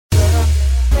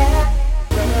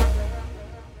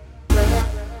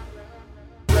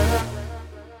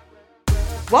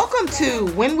Welcome to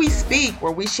When We Speak,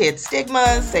 where we shed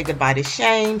stigmas, say goodbye to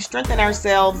shame, strengthen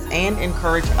ourselves, and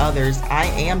encourage others. I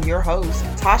am your host,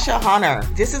 Tasha Hunter.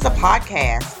 This is a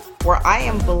podcast where I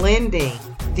am blending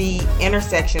the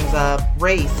intersections of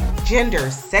race,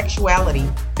 gender, sexuality,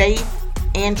 faith,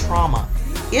 and trauma.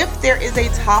 If there is a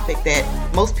topic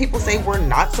that most people say we're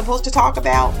not supposed to talk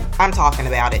about, I'm talking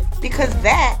about it because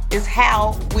that is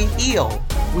how we heal.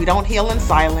 We don't heal in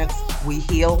silence. We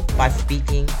heal by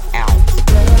speaking out.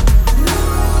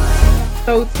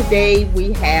 So today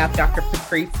we have Dr.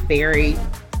 Patrice Berry,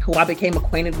 who I became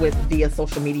acquainted with via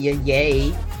social media,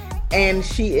 yay. And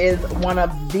she is one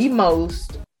of the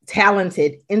most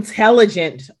talented,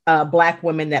 intelligent Black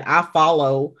women that I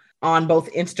follow on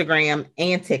both Instagram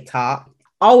and TikTok.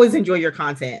 Always enjoy your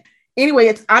content.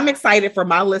 Anyway, I'm excited for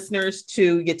my listeners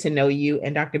to get to know you.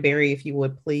 And Dr. Berry, if you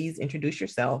would please introduce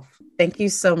yourself. Thank you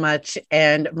so much.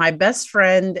 And my best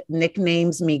friend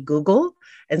nicknames me Google.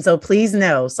 And so please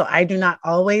know, so I do not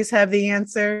always have the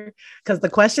answer because the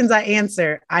questions I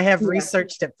answer, I have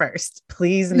researched it first.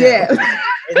 Please know. Yeah.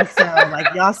 And so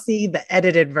like y'all see the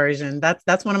edited version.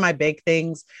 That's one of my big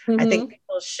things. I think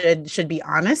people should be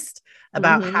honest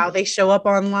about how they show up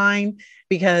online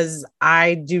because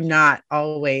I do not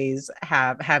always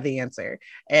have the answer.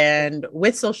 And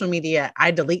with social media,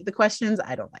 I delete the questions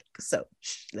I don't like. So,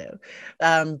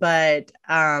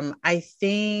 I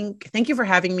think, thank you for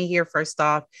having me here first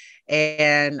off.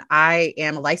 And I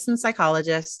am a licensed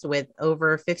psychologist with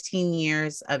over 15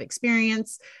 years of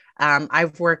experience.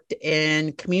 I've worked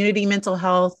in community mental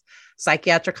health,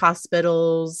 psychiatric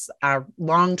hospitals,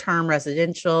 long-term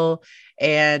residential,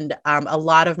 and a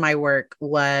lot of my work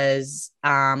was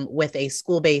with a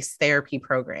school-based therapy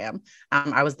program.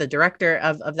 I was the director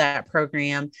of that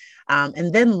program,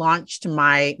 and then launched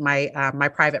my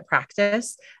private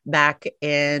practice back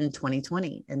in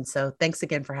 2020. And so, thanks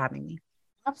again for having me.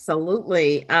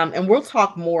 Absolutely, and we'll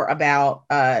talk more about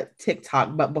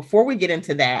TikTok. But before we get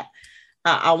into that,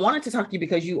 I wanted to talk to you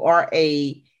because you are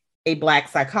a Black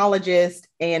psychologist.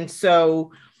 And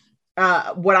so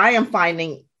what I am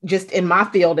finding just in my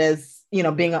field as,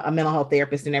 being a mental health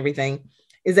therapist and everything,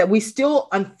 is that we still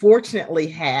unfortunately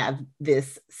have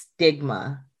this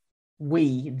stigma.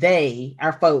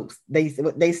 Our folks, they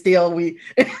still,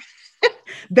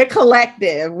 the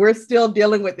collective, we're still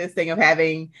dealing with this thing of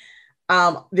having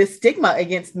this stigma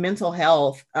against mental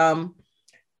health.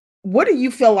 What do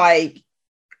you feel like,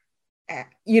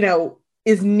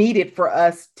 is needed for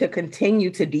us to continue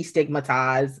to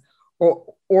destigmatize,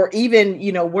 or even,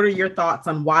 what are your thoughts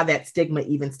on why that stigma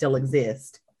even still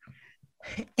exists?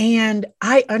 And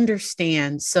I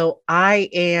understand. So I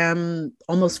am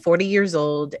almost 40 years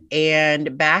old.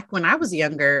 And back when I was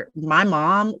younger, my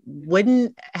mom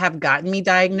wouldn't have gotten me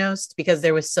diagnosed because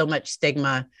there was so much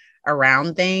stigma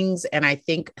around things. And I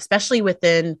think especially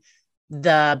within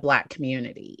the Black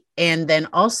community. And then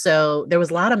also there was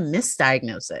a lot of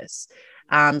misdiagnosis.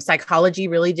 Psychology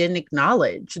really didn't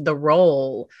acknowledge the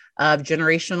role of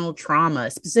generational trauma,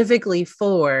 specifically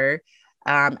for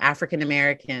African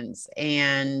Americans,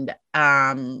 and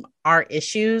our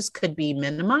issues could be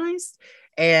minimized,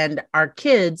 and our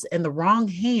kids in the wrong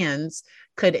hands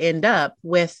could end up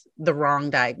with the wrong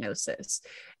diagnosis.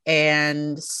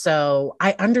 And so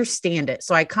I understand it.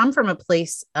 So I come from a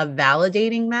place of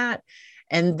validating that.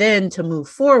 And then to move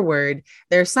forward,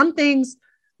 there's some things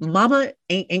mama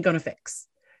ain't gonna fix.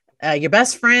 Your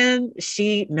best friend,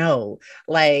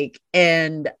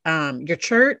 and your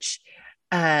church,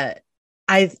 I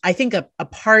think a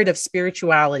part of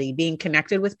spirituality, being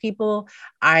connected with people,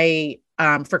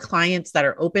 for clients that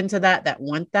are open to that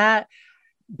want that,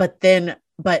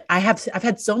 but I've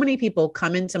had so many people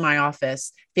come into my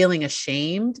office feeling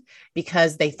ashamed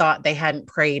because they thought they hadn't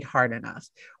prayed hard enough,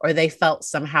 or they felt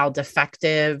somehow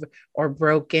defective or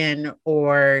broken,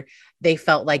 or they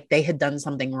felt like they had done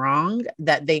something wrong,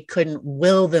 that they couldn't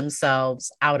will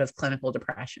themselves out of clinical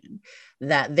depression,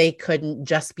 that they couldn't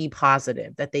just be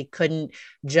positive, that they couldn't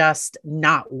just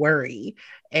not worry.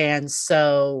 And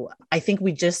so I think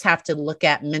we just have to look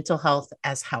at mental health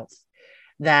as health.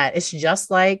 That it's just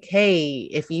like, hey,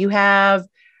 if you have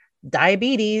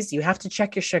diabetes, you have to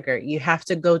check your sugar, you have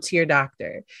to go to your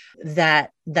doctor,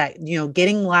 that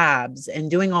getting labs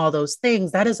and doing all those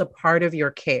things, that is a part of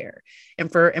your care.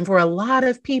 And for a lot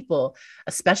of people,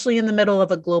 especially in the middle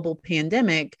of a global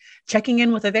pandemic, checking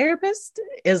in with a therapist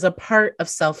is a part of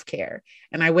self-care.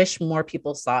 And I wish more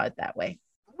people saw it that way.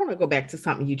 I want to go back to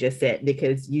something you just said,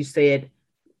 because you said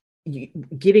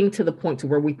getting to the point to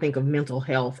where we think of mental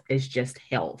health as just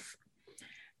health.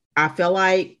 I feel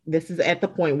like this is at the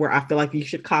point where I feel like you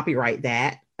should copyright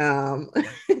that,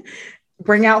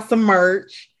 bring out some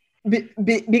merch,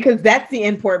 Because that's the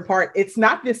important part. It's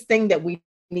not this thing that we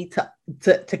need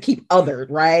to keep othered,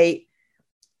 right?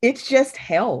 It's just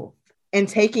health, and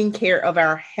taking care of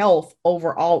our health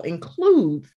overall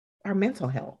includes our mental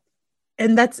health.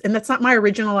 And that's not my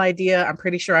original idea. I'm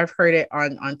pretty sure I've heard it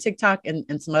on TikTok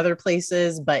and some other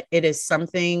places, but it is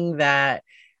something that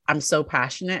I'm so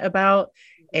passionate about.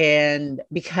 And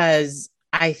because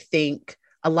I think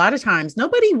a lot of times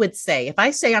nobody would say, if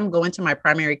I say I'm going to my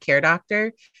primary care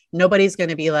doctor, nobody's going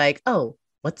to be like, oh,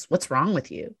 what's wrong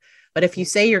with you? But if you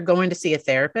say you're going to see a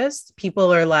therapist,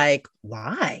 people are like,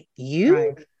 why you?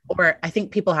 Right. Or I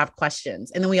think people have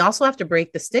questions. And then we also have to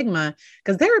break the stigma,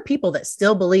 because there are people that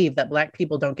still believe that Black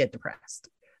people don't get depressed.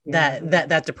 Yeah.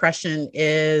 That depression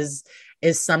is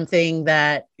something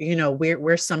that, you know,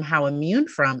 we're somehow immune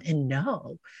from. And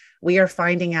no, we are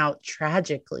finding out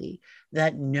tragically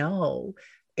that no,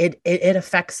 it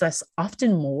affects us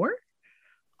often more.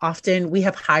 Often we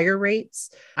have higher rates.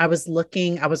 I was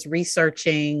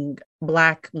researching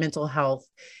Black mental health,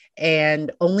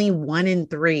 and only 1 in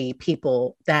 3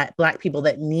 Black people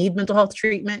that need mental health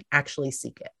treatment actually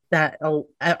seek it. That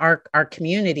our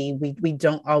community, we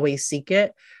don't always seek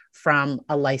it from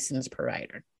a licensed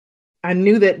provider. I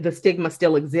knew that the stigma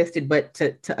still existed, but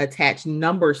to attach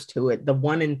numbers to it, the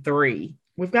 1 in 3,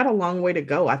 we've got a long way to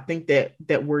go. I think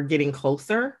that we're getting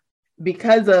closer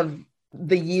because of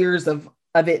the years of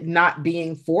it not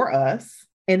being for us.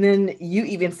 And then you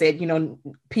even said, you know,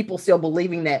 people still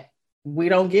believing that we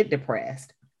don't get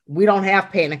depressed. We don't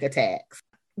have panic attacks.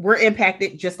 We're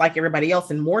impacted just like everybody else,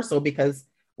 and more so because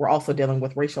we're also dealing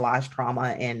with racialized trauma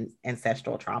and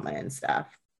ancestral trauma and stuff.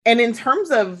 And in terms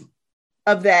of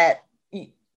that,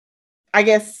 I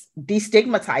guess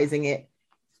destigmatizing it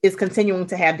is continuing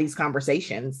to have these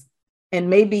conversations, and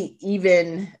maybe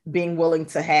even being willing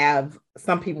to have,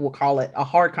 some people will call it a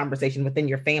hard conversation within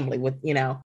your family, with, you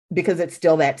know, because it's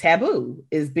still that taboo,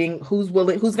 is being who's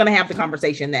going to have the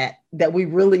conversation that we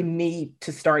really need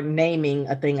to start naming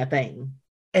a thing.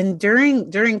 And during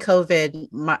COVID,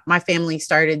 my family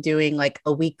started doing like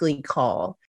a weekly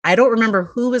call. I don't remember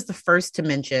who was the first to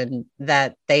mention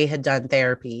that they had done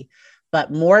therapy,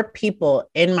 but more people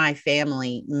in my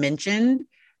family mentioned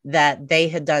that they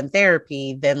had done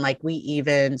therapy than like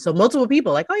so multiple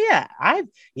people like, oh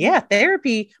yeah,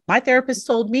 therapy. My therapist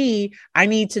told me I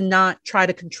need to not try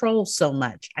to control so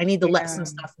much. I need to let some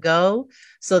stuff go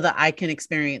so that I can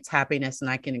experience happiness and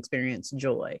I can experience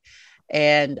joy.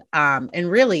 And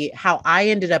really how I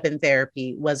ended up in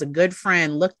therapy was a good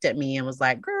friend looked at me and was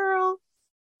like, girl,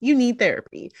 you need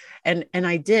therapy. And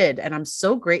I did. And I'm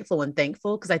so grateful and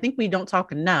thankful, because I think we don't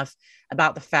talk enough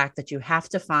about the fact that you have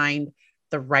to find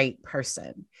the right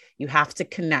person. You have to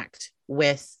connect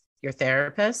with your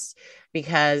therapist,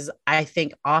 because I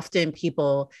think often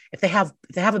people, if they have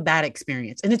a bad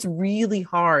experience, and it's really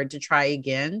hard to try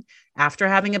again after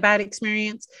having a bad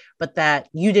experience, but that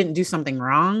you didn't do something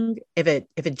wrong if it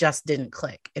just didn't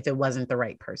click, if it wasn't the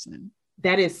right person.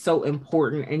 That is so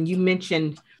important. And you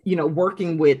mentioned, you know,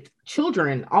 working with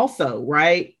children also,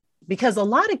 right? Because a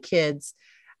lot of kids,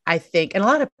 I think, and a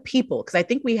lot of people, because I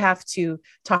think we have to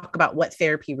talk about what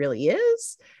therapy really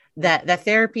is, that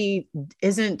therapy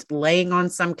isn't laying on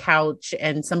some couch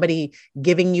and somebody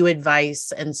giving you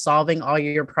advice and solving all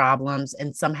your problems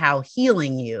and somehow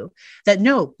healing you. That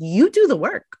no, you do the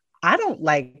work. I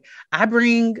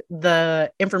bring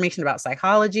the information about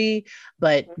psychology,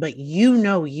 but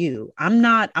you, I'm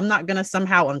not going to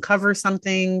somehow uncover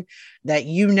something that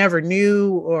you never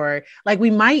knew, or like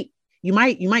you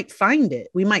might find it.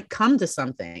 We might come to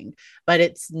something, but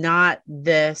it's not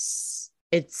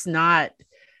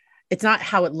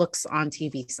how it looks on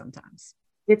TV sometimes.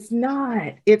 It's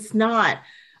not.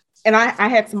 And I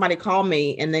had somebody call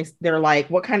me and they're like,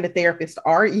 what kind of therapist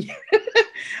are you?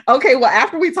 Okay, well,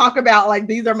 after we talk about like,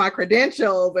 these are my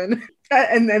credentials and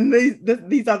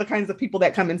these are the kinds of people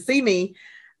that come and see me,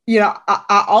 you know,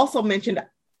 I also mentioned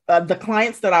the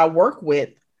clients that I work with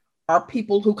are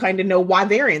people who kind of know why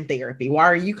they're in therapy. Why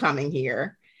are you coming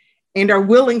here? And are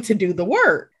willing to do the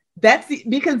work.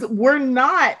 Because we're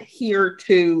not here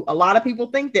to, a lot of people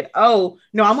think that, oh,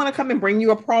 no, I'm going to come and bring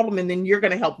you a problem and then you're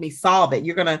going to help me solve it.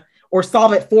 Or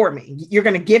solve it for me. You're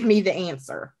going to give me the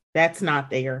answer. That's not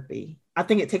therapy. I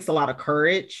think it takes a lot of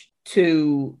courage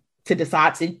to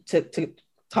decide to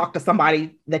talk to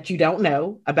somebody that you don't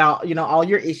know about, you know, all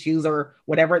your issues or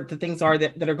whatever the things are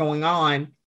that are going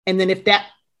on. And then if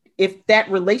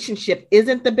that relationship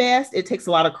isn't the best, it takes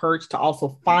a lot of courage to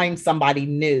also find somebody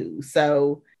new.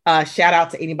 So shout out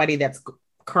to anybody that's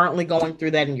currently going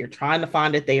through that and you're trying to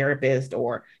find a therapist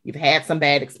or you've had some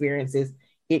bad experiences.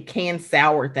 It can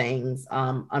sour things,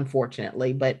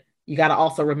 unfortunately, but you got to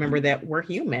also remember that we're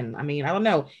human. I mean, I don't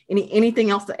know. Anything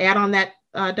else to add on that,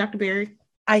 Dr. Berry?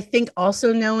 I think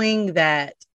also knowing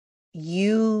that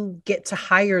you get to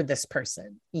hire this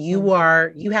person.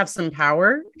 You have some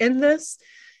power in this,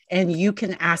 and you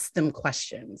can ask them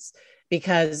questions,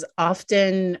 because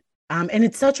often, and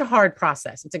it's such a hard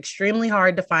process. It's extremely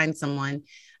hard to find someone,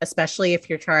 especially if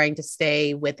you're trying to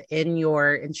stay within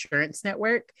your insurance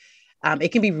network. It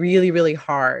can be really, really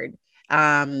hard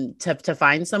to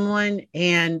find someone.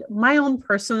 And my own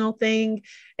personal thing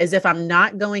is, if I'm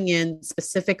not going in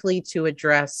specifically to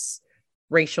address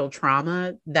racial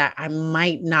trauma, that I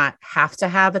might not have to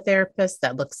have a therapist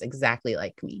that looks exactly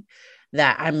like me,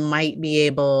 that I might be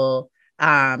able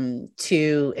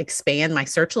to expand my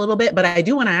search a little bit. But I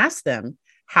do want to ask them,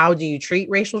 how do you treat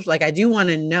racial? Like, I do want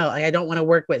to know, like, I don't want to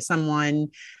work with someone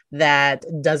that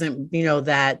doesn't,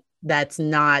 that's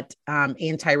not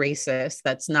anti-racist,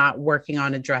 that's not working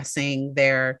on addressing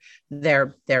their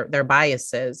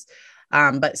biases.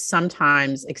 But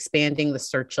sometimes expanding the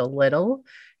search a little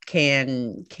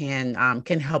can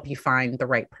help you find the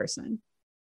right person.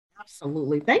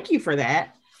 Absolutely. Thank you for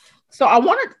that. So I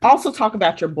want to also talk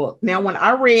about your book. Now, when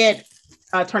I read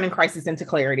Turning Crisis into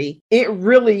Clarity, it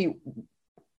really,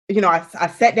 I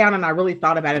sat down and I really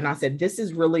thought about it, and I said, this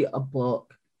is really a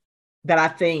book that I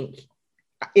think,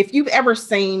 if you've ever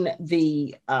seen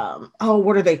the,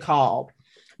 what are they called?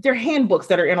 They're handbooks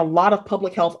that are in a lot of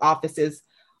public health offices,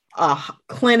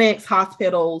 clinics,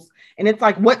 hospitals. And it's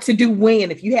like, what to do when,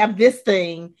 if you have this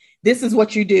thing, this is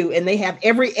what you do. And they have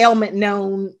every ailment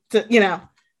known to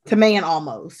man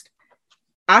almost.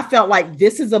 I felt like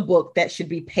this is a book that should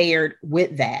be paired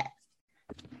with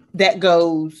that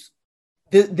goes,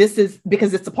 this is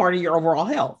because it's a part of your overall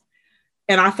health.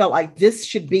 And I felt like this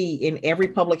should be in every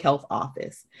public health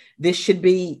office. This should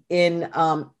be in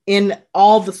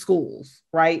all the schools,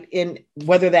 right? In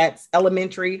whether that's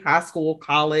elementary, high school,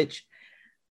 college,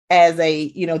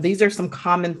 these are some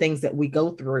common things that we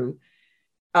go through.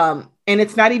 And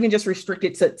it's not even just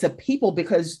restricted to people,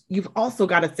 because you've also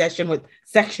got a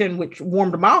section which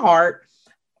warmed my heart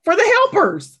for the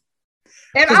helpers.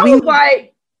 And I was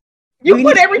like, you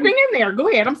put everything in there. Go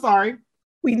ahead. I'm sorry.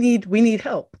 We need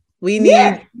help. We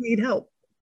need help.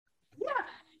 Yeah.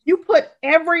 You put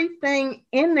everything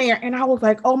in there. And I was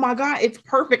like, oh my God, it's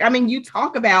perfect. I mean, you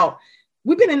talk about,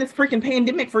 we've been in this freaking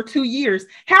pandemic for 2 years.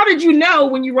 How did you know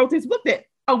when you wrote this book that,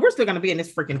 we're still going to be in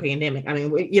this freaking pandemic? I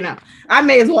mean, I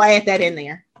may as well add that in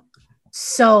there.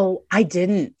 So I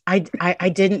didn't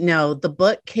know. The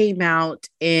book came out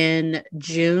in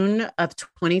June of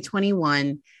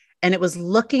 2021. And it was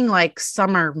looking like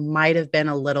summer might have been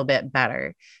a little bit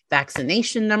better.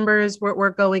 Vaccination numbers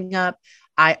were going up.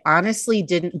 I honestly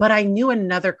didn't, but I knew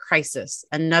another crisis,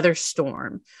 another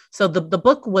storm. So the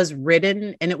book was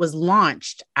written and it was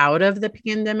launched out of the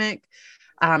pandemic.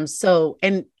 So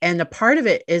a part of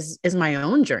it is my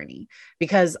own journey,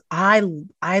 because I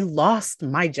lost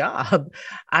my job.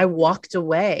 I walked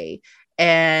away,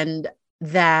 and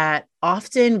that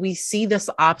often we see this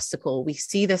obstacle, we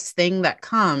see this thing that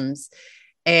comes,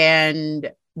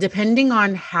 and depending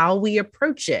on how we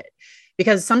approach it,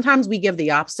 because sometimes we give the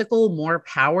obstacle more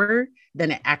power than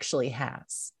it actually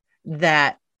has,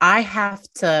 that I have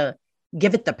to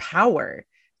give it the power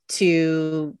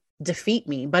to defeat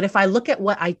me. But if I look at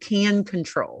what I can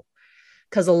control,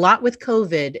 because a lot with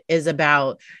COVID is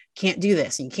about, can't do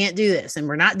this and you can't do this, and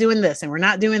we're not doing this and we're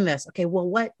not doing this. Okay, well,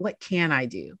 what can I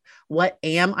do? What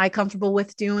am I comfortable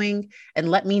with doing?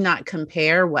 And let me not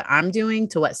compare what I'm doing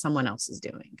to what someone else is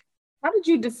doing. How did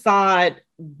you decide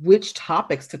which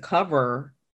topics to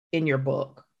cover in your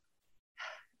book?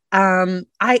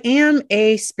 I am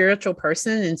a spiritual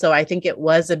person, and so I think it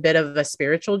was a bit of a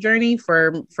spiritual journey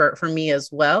for me as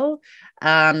well.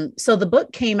 So the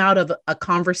book came out of a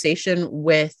conversation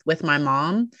with my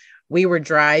mom. We were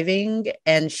driving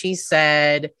and she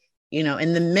said,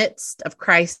 in the midst of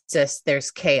crisis,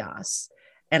 there's chaos.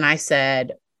 And I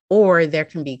said, or there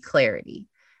can be clarity.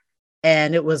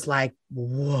 And it was like,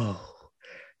 whoa,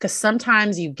 because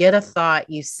sometimes you get a thought,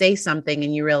 you say something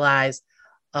and you realize,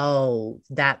 oh,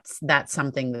 that's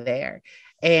something there.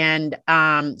 And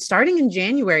starting in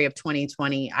January of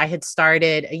 2020, I had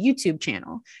started a YouTube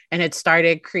channel and had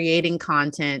started creating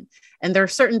content. And there are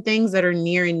certain things that are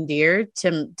near and dear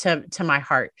to my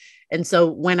heart. And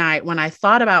so when I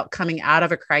thought about coming out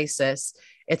of a crisis,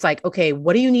 it's like, okay,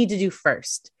 what do you need to do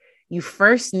first? You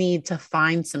first need to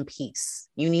find some peace.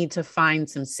 You need to find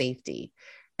some safety.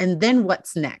 And then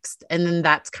what's next? And then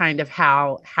that's kind of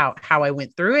how I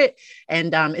went through it.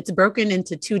 And it's broken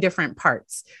into two different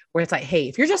parts where it's like, hey,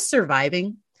 if you're just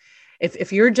surviving,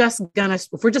 if we're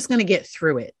just gonna get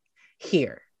through it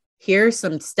here, Here's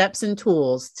some steps and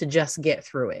tools to just get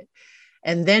through it.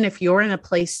 And then if you're in a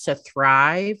place to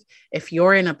thrive, if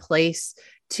you're in a place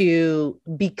to,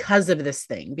 because of this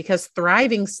thing, because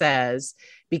thriving says,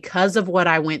 because of what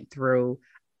I went through,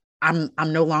 I'm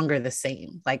no longer the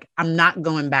same. Like, I'm not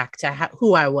going back to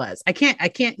who I was. I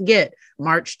can't get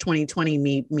March 2020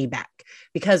 me back,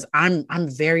 because I'm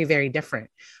very, very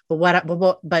different.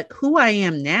 But who I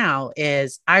am now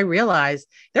is, I realize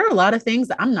there are a lot of things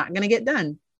that I'm not going to get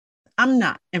done. I'm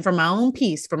not. And for my own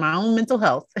peace, for my own mental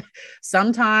health,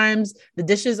 sometimes the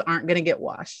dishes aren't going to get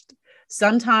washed.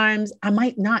 Sometimes I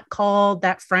might not call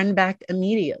that friend back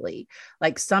immediately.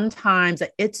 Like, sometimes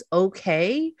it's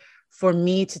okay for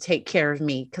me to take care of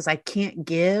me, because I can't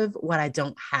give what I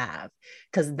don't have,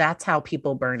 because that's how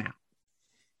people burn out.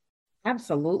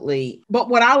 Absolutely. But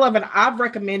what I love, and I've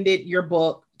recommended your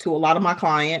book to a lot of my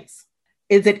clients,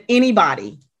 is that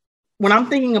anybody, when I'm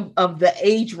thinking of the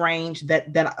age range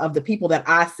that of the people that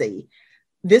I see,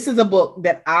 this is a book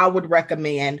that I would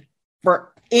recommend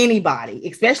for anybody,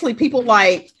 especially people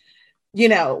like,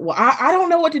 well, I don't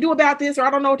know what to do about this, or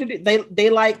I don't know what to do. They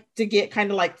like to get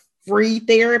kind of like free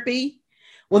therapy.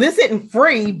 Well, this isn't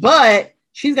free, but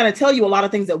she's going to tell you a lot of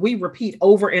things that we repeat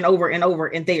over and over and over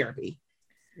in therapy.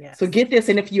 Yes. So get this.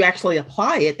 And if you actually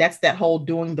apply it, that's that whole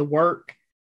doing the work.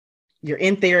 You're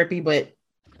in therapy, but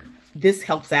this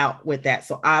helps out with that.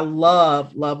 So I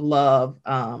love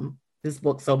this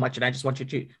book so much. And I just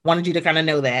wanted you to kind of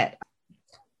know that,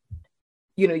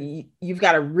 you've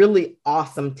got a really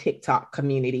awesome TikTok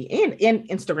community and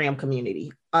Instagram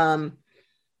community.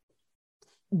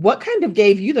 What kind of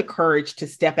gave you the courage to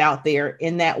step out there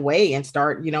in that way and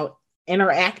start,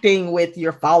 interacting with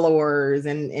your followers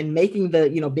and making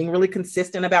being really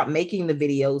consistent about making the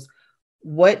videos?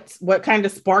 What kind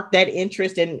of sparked that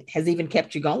interest and has even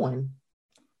kept you going?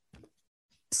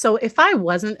 So if I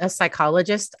wasn't a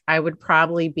psychologist, I would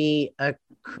probably be a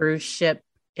cruise ship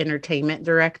entertainment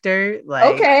director.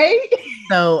 Okay.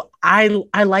 So I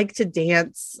like to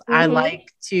dance. Mm-hmm. I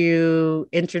like to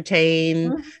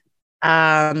entertain.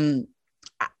 Mm-hmm.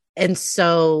 And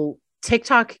so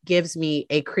TikTok gives me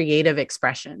a creative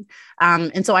expression.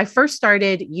 And so I first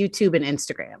started YouTube and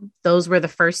Instagram. Those were the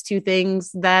first two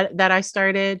things that I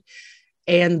started,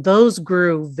 and those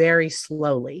grew very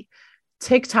slowly.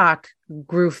 TikTok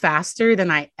grew faster than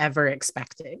I ever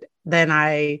expected.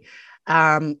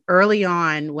 Early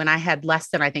on, when I had less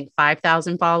than, I think,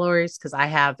 5,000 followers, because I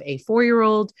have a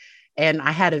 4-year-old, and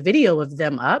I had a video of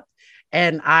them up,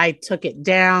 and I took it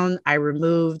down. I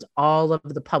removed all of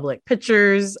the public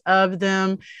pictures of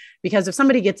them, because if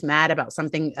somebody gets mad about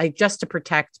something, just to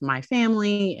protect my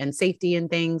family and safety and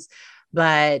things.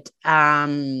 But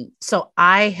so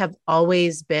I have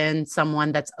always been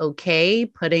someone that's okay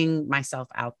putting myself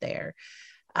out there.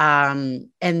 And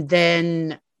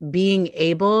then being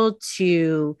able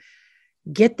to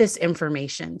get this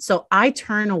information. So I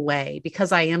turn away,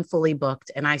 because I am fully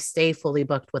booked and I stay fully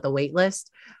booked with a wait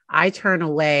list. I turn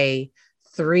away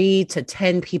 3 to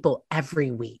 10 people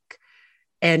every week.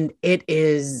 And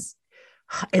these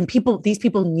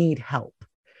people need help.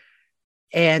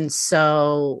 And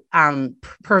so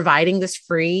providing this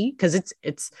free, because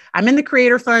I'm in the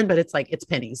creator fund, but it's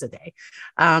pennies a day.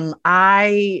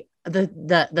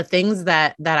 The things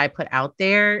that I put out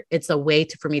there, it's a way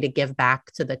for me to give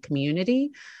back to the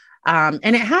community. And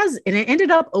it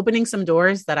ended up opening some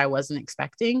doors that I wasn't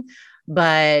expecting,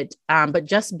 but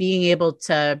just being able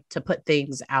to put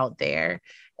things out there.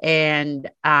 And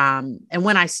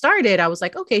when I started, I was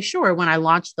like, okay, sure. When I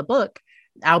launched the book,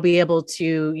 I'll be able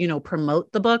to,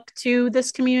 promote the book to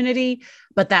this community,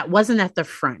 but that wasn't at the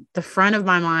front. The front of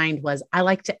my mind was, I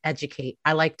like to educate.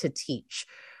 I like to teach.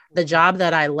 The job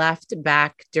that I left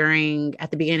back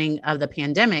at the beginning of the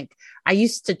pandemic, I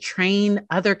used to train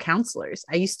other counselors.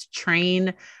 I used to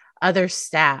train other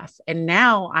staff. And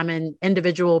now I'm an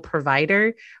individual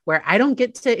provider where I don't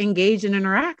get to engage and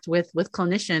interact with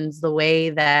clinicians the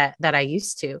way that I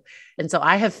used to. And so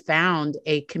I have found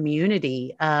a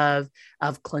community of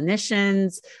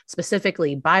clinicians,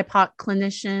 specifically BIPOC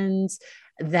clinicians,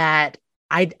 that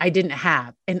I didn't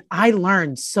have. And I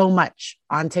learned so much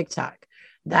on TikTok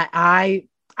that I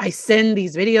send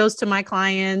these videos to my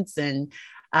clients, and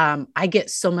I get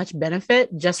so much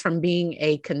benefit just from being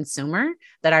a consumer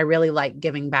that I really like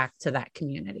giving back to that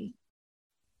community.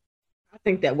 I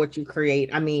think that what you create,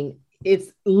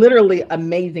 it's literally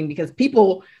amazing, because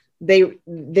people,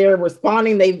 they're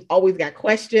responding. They've always got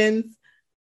questions.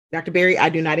 Dr. Berry, I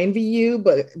do not envy you,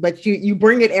 but you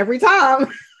bring it every time.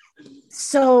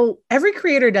 So every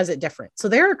creator does it different. So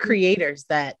there are creators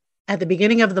that at the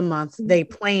beginning of the month, they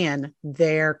plan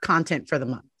their content for the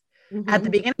month. At the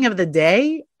beginning of the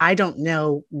day, I don't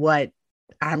know what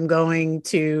I'm going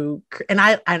to, and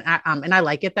I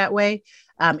like it that way.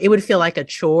 It would feel like a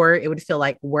chore. It would feel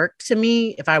like work to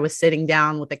me if I was sitting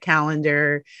down with a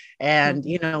calendar and,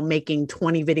 making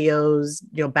 20 videos,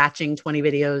 batching 20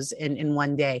 videos in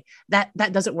one day. That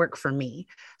doesn't work for me.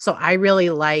 So I really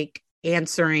like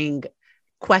answering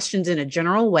questions in a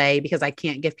general way because I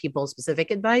can't give people specific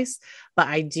advice, but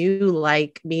I do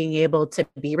like being able to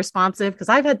be responsive because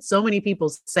I've had so many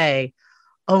people say,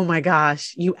 oh my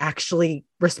gosh, you actually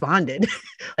responded.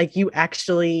 Like you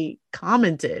actually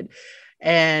commented.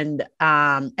 And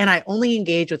I only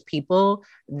engage with people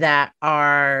that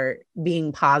are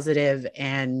being positive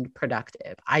and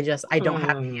productive. I don't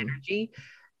have the energy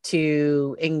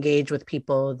to engage with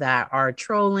people that are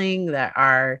trolling, that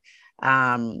are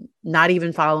not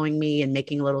even following me and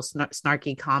making little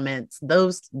snarky comments.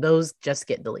 Those just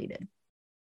get deleted.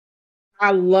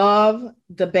 I love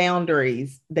the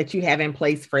boundaries that you have in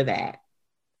place for that.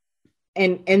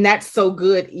 And that's so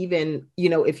good, even,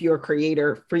 if you're a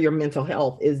creator, for your mental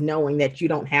health, is knowing that you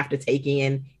don't have to take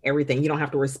in everything. You don't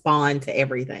have to respond to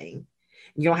everything.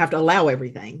 You don't have to allow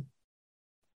everything.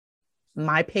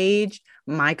 My page,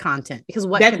 my content, because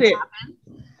what that's can it.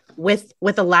 happen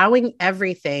with allowing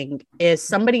everything is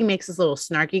somebody makes this little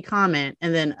snarky comment,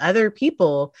 and then other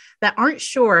people that aren't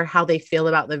sure how they feel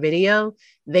about the video,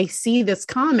 they see this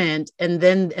comment, and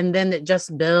then it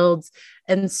just builds.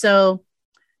 And so,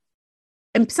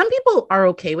 and some people are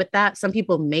okay with that. Some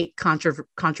people make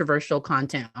controversial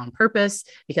content on purpose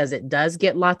because it does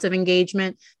get lots of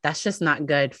engagement. That's just not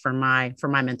good for my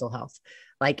mental health.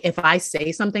 Like if I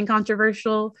say something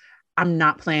controversial, I'm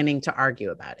not planning to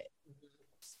argue about it.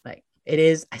 Like it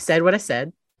is, I said what I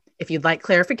said. If you'd like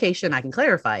clarification, I can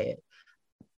clarify it.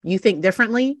 You think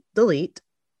differently, delete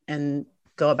and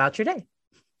go about your day.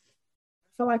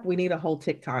 I feel like we need a whole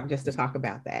TikTok just to talk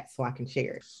about that so I can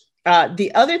share it.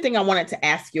 The other thing I wanted to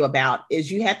ask you about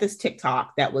is you had this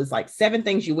TikTok that was like 7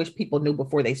 things you wish people knew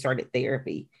before they started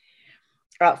therapy.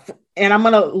 And I'm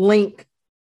going to link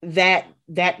that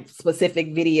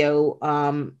specific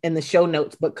video in the show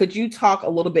notes, but could you talk a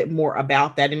little bit more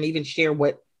about that and even share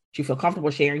what you feel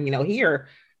comfortable sharing, here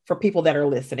for people that are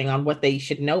listening on what they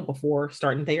should know before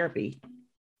starting therapy?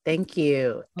 Thank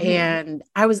you. And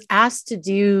I was asked to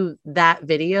do that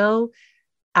video.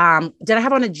 Did I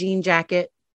have on a jean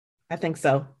jacket? I think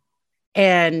so.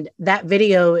 And that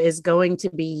video is going to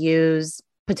be used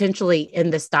potentially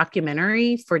in this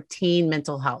documentary for teen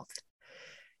mental health.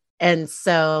 And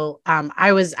so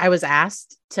I was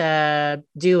asked to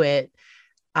do it.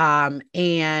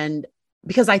 And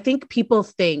because I think people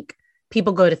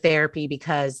go to therapy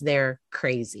because they're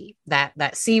crazy.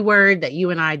 That C word that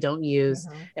you and I don't use.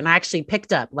 And I actually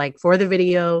picked up, like for the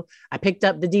video, I picked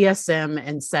up the DSM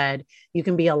and said, you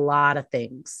can be a lot of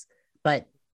things, but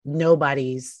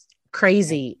nobody's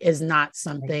crazy is not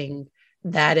something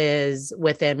that is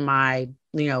within my,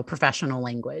 professional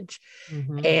language.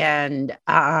 And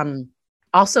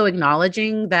also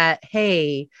acknowledging that,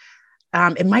 hey,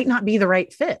 it might not be the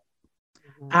right fit.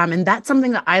 And that's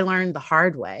something that I learned the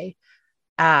hard way.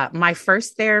 My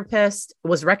first therapist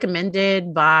was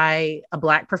recommended by a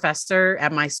Black professor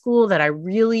at my school that I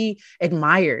really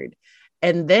admired.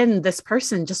 And then this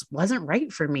person just wasn't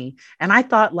right for me. And I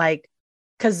thought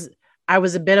because I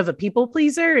was a bit of a people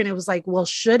pleaser, and it was like, well,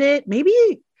 should it?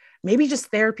 Maybe just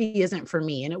therapy isn't for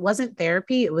me. And it wasn't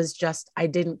therapy. It was just, I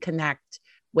didn't connect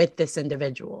with this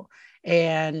individual.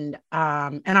 And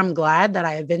I'm glad that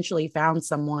I eventually found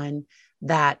someone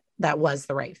that was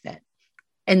the right fit.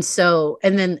 And so,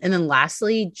 and then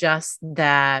lastly, just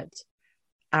that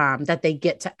they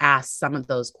get to ask some of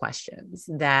those questions,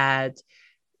 that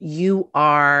you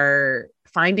are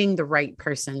finding the right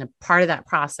person. A part of that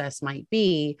process might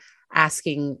be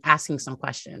asking some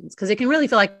questions, because it can really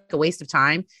feel like a waste of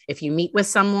time if you meet with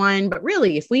someone. But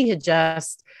really, if we had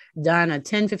just done a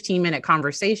 10-15 minute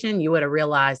conversation, you would have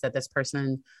realized that this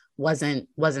person wasn't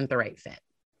the right fit.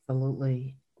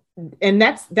 Absolutely. And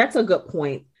that's a good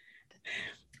point.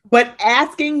 But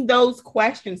asking those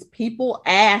questions, people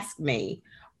ask me,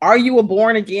 are you a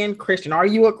born again Christian? Are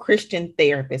you a Christian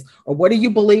therapist? Or what do you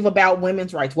believe about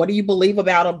women's rights? What do you believe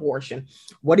about abortion?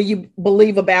 What do you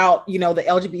believe about, the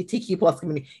LGBTQ plus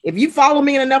community? If you follow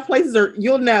me in enough places,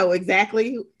 you'll know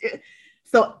exactly.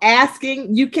 So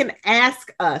you can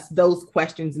ask us those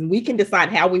questions and we can decide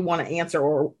how we want to answer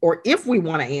or if we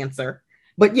want to answer.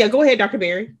 But yeah, go ahead, Dr.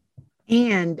 Berry.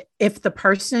 And if the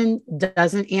person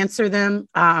doesn't answer them,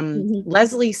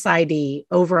 Leslie Seide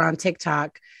over on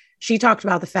TikTok, she talked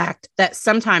about the fact that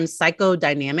sometimes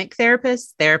psychodynamic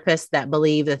therapists that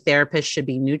believe the therapist should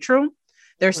be neutral,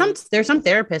 There's some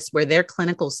therapists where their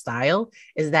clinical style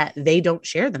is that they don't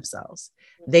share themselves.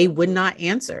 They would not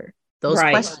answer those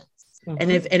questions.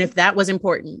 And if that was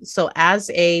important. So as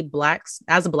a black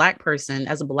person,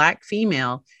 as a black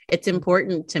female, it's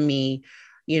important to me,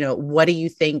 what do you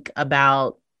think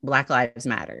about Black Lives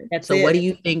Matter? What do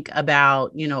you think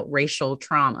about, racial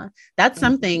trauma? That's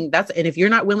something and if you're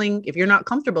not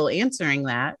comfortable answering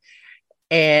that,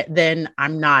 then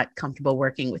I'm not comfortable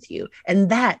working with you.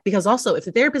 And because also if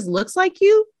the therapist looks like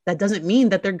you, that doesn't mean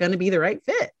that they're going to be the right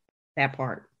fit. That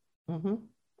part.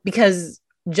 Because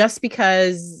just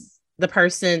because the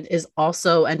person is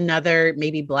also another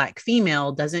maybe Black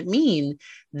female doesn't mean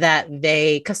that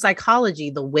because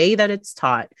psychology, the way that it's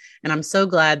taught, and I'm so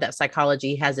glad that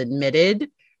psychology has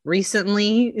admitted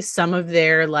recently some of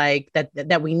their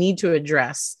that we need to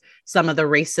address some of the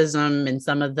racism and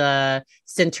some of the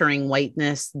centering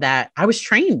whiteness that I was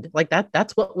trained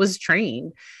that's what was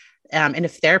trained. And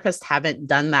if therapists haven't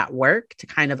done that work to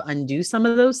kind of undo some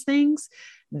of those things,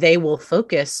 they will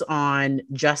focus on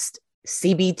just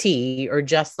CBT or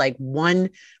just one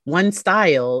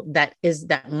style that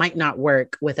might not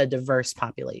work with a diverse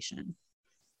population.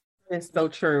 That's so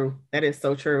true. That is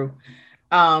so true.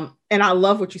 And I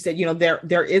love what you said.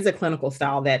 There is a clinical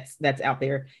style that's out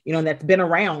there, that's been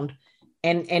around,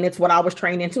 and it's what I was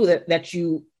trained into, that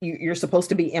you're supposed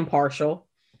to be impartial,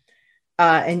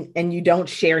 and you don't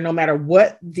share no matter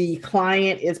what the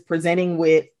client is presenting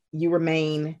with. You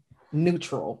remain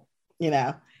neutral,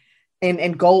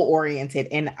 and goal oriented,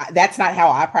 and that's not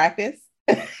how I practice.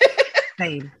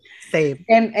 Same.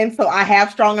 And so I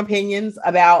have strong opinions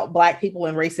about Black people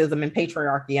and racism and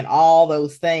patriarchy and all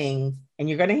those things, and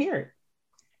you're going to hear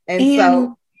it.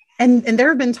 And there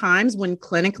have been times when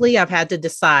clinically I've had to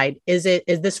decide, is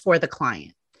this for the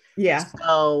client? Yeah.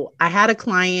 So I had a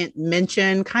client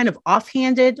mention kind of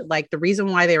offhanded, the reason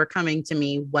why they were coming to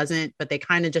me wasn't, but they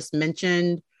kind of just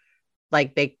mentioned,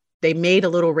 they made a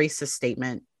little racist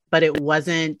statement, but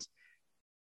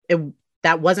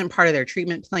that wasn't part of their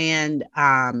treatment plan.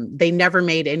 They never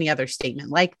made any other statement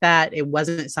like that. It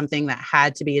wasn't something that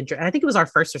had to be addressed. I think it was our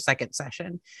first or second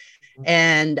session.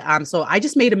 And so I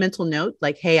just made a mental note,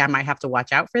 hey, I might have to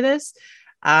watch out for this.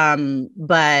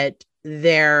 But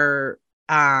there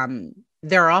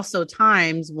are also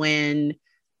times when,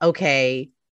 okay,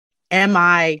 am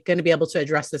I going to be able to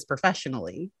address this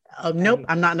professionally? Nope,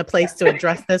 I'm not in a place to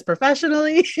address this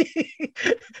professionally,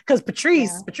 because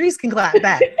Patrice can clap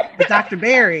back. But Dr.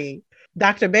 Barry's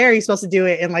supposed to do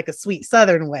it in a sweet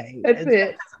Southern way. That's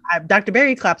it. Dr.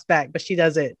 Barry claps back, but she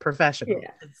does it professionally.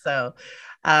 Yeah. And so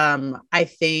I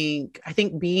think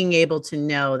being able to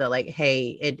know that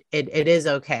hey, it is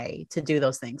okay to do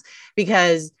those things,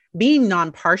 because being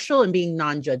non-partial and being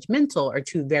non-judgmental are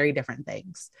two very different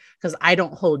things. Because I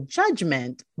don't hold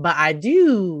judgment, but I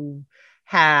do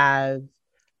have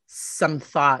some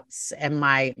thoughts and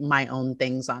my own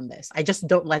things on this. I just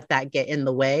don't let that get in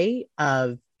the way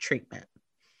of treatment.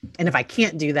 And if I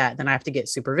can't do that, then I have to get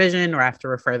supervision or I have to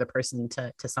refer the person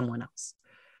to someone else.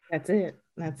 That's it.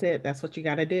 That's what you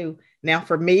got to do. Now,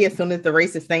 for me, as soon as the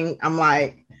racist thing, I'm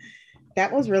like,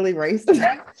 that was really racist.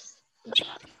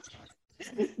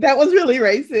 That was really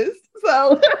racist.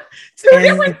 So two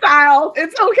different styles.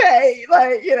 It's okay.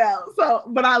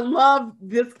 But I love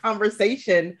this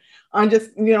conversation on just,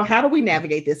 how do we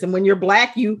navigate this? And when you're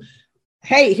Black,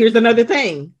 hey, here's another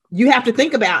thing. You have to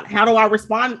think about, how do I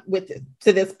respond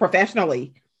to this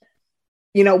professionally?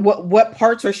 What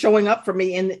parts are showing up for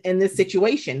me in this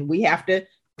situation? We have to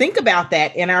think about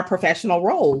that in our professional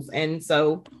roles. And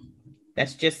so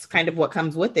that's just kind of what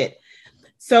comes with it.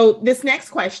 So this next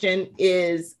question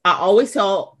is, I always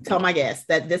tell my guests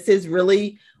that this is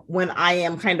really when I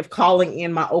am kind of calling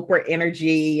in my Oprah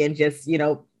energy and just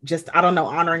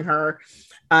honoring her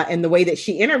in the way that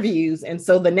she interviews. And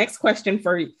so the next question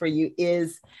for you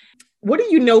is, what do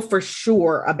you know for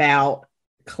sure about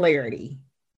clarity?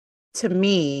 To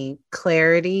me,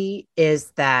 clarity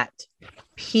is that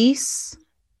peace,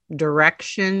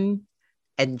 direction,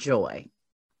 and joy.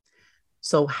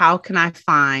 So how can I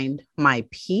find my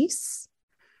peace,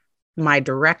 my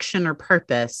direction or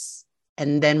purpose,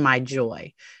 and then my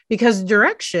joy? Because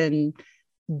direction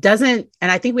doesn't,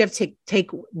 and I think we have to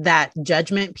take that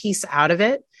judgment piece out of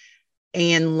it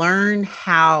and learn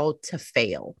how to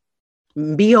fail.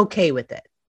 Be okay with it,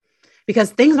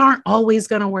 because things aren't always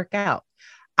going to work out.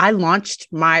 I launched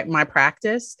my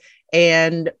practice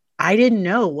and I didn't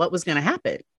know what was going to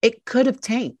happen. It could have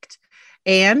tanked.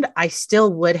 And I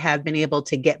still would have been able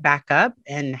to get back up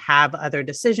and have other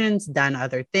decisions, done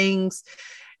other things.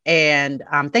 And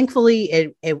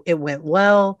thankfully, it went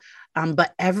well.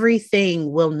 But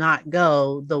everything will not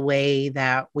go the way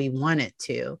that we want it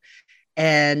to.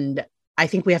 And I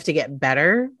think we have to get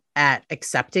better at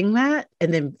accepting that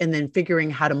and then figuring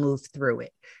how to move through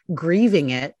it, grieving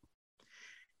it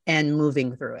and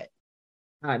moving through it.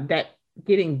 That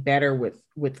getting better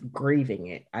with grieving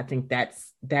it. I think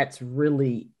that's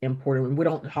really important. We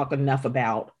don't talk enough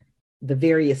about the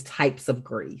various types of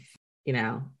grief,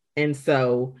 And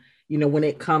so, when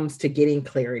it comes to getting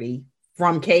clarity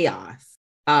from chaos,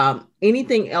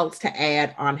 anything else to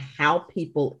add on how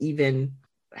people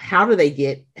how do they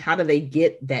get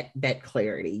that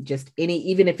clarity? Just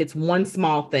even if it's one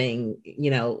small thing,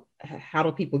 how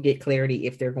do people get clarity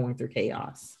if they're going through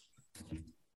chaos?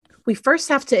 We first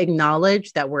have to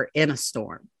acknowledge that we're in a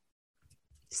storm.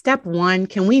 Step one,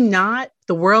 can we not?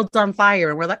 The world's on fire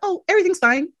and we're like, oh, everything's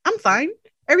fine. I'm fine.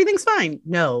 Everything's fine.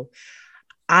 No,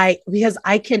 because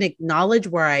I can acknowledge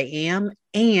where I am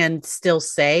and still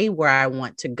say where I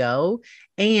want to go.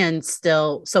 And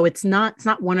still, so it's not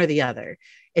one or the other.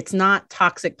 It's not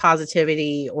toxic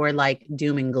positivity or like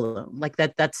doom and gloom. Like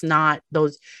that's not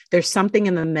those. There's something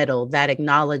in the middle that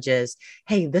acknowledges,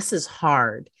 hey, this is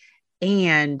hard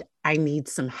and I need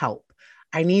some help.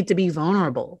 I need to be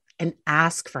vulnerable and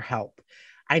ask for help.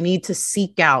 I need to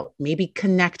seek out, maybe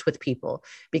connect with people,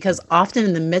 because often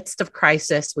in the midst of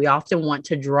crisis, we often want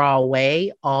to draw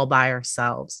away all by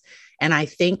ourselves. And I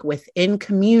think within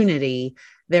community,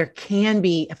 there can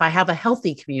be, if I have a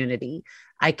healthy community,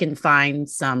 I can find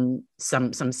some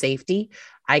safety.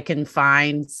 I can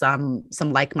find some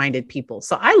like-minded people.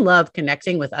 So I love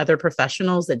connecting with other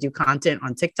professionals that do content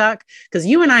on TikTok, because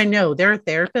you and I know there are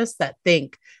therapists that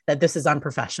think that this is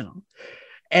unprofessional.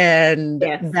 And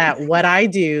that what I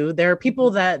do, there are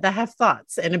people that have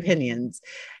thoughts and opinions,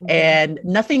 and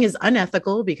nothing is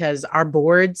unethical because our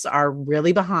boards are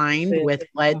really behind with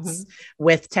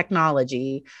with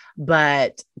technology.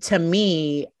 But to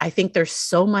me, I think there's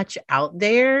so much out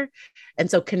there.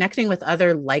 And so connecting with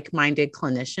other like-minded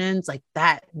clinicians like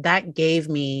that gave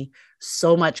me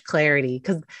so much clarity,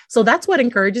 so that's what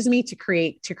encourages me to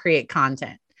create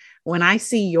content. When I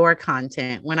see your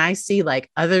content, when I see like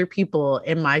other people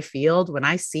in my field, when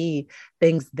I see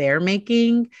things they're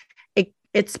making,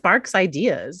 it sparks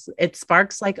ideas. It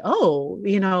sparks like, oh,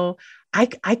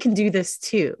 I can do this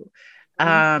too.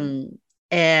 And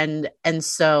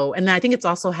I think it's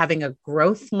also having a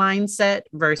growth mindset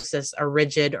versus a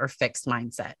rigid or fixed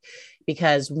mindset,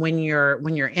 because when you're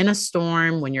in a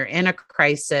storm, when you're in a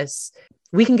crisis,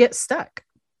 we can get stuck.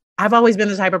 I've always been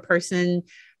the type of person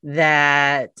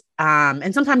that,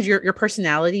 and sometimes your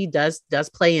personality does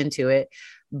play into it,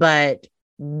 but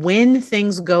when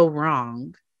things go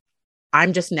wrong,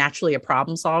 I'm just naturally a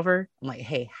problem solver. I'm like,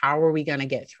 hey, how are we going to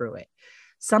get through it?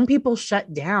 Some people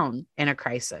shut down in a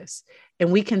crisis,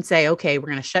 and we can say, okay, we're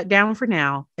going to shut down for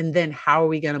now. And then how are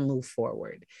we going to move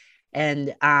forward?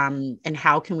 And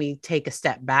how can we take a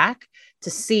step back to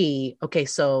see, okay,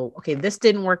 this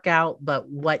didn't work out, but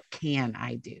what can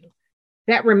I do?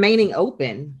 That remaining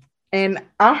open. And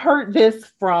I heard this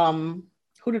from,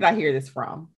 who did I hear this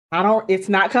from? It's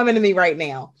not coming to me right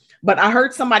now, but I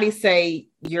heard somebody say,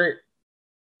 you're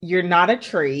not a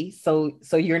tree. So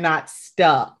you're not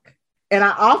stuck. And I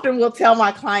often will tell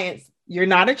my clients, you're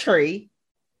not a tree.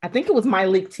 I think it was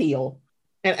Myleik Teele.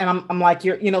 And I'm like,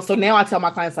 so now I tell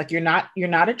my clients, like, you're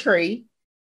not a tree.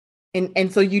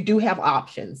 And so you do have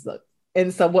options. Look.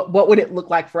 And so what would it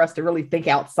look like for us to really think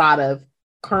outside of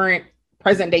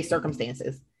present day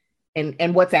circumstances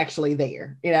and what's actually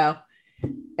there,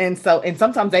 And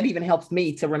sometimes that even helps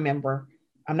me to remember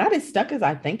I'm not as stuck as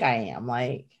I think I am.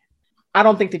 Like, I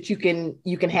don't think that you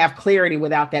can have clarity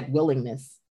without that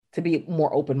willingness to be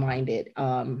more open-minded,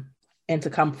 and to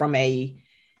come from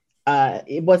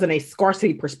it wasn't a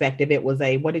scarcity perspective. It was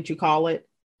what did you call it?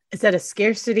 Is that a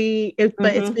scarcity?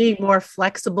 But it's being more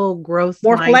flexible, more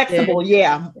flexible.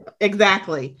 Yeah,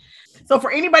 exactly. So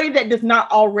for anybody that does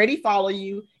not already follow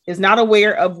you, is not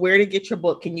aware of where to get your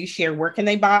book, can you share where can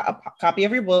they buy a copy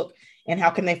of your book, and how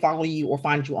can they follow you or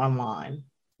find you online?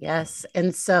 Yes.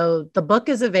 And so the book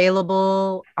is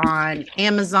available on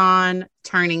Amazon,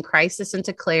 Turning Crisis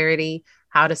into Clarity,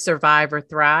 How to Survive or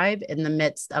Thrive in the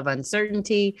Midst of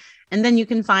Uncertainty. And then you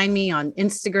can find me on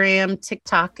Instagram,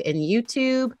 TikTok, and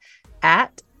YouTube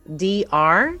at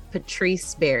Dr.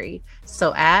 Patrice Berry.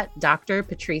 So at Dr.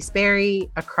 Patrice Berry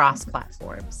across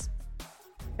platforms.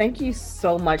 Thank you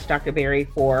so much, Dr. Berry,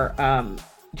 for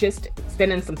just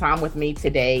spending some time with me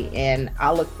today. And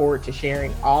I look forward to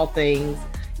sharing all things,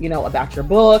 about your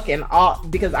book and all,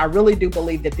 because I really do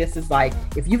believe that this is like,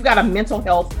 if you've got a mental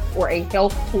health or a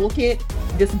health toolkit,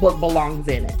 this book belongs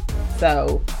in it.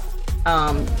 So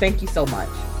thank you so much.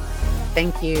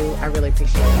 Thank you. I really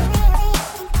appreciate it.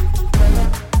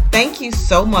 Thank you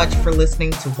so much for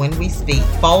listening to When We Speak.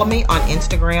 Follow me on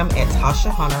Instagram at Tasha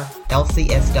Hunter,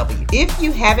 LCSW. If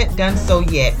you haven't done so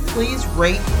yet, please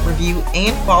rate, review,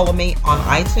 and follow me on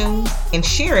iTunes and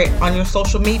share it on your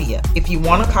social media. If you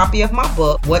want a copy of my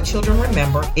book, What Children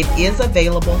Remember, it is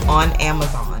available on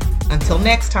Amazon. Until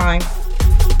next time.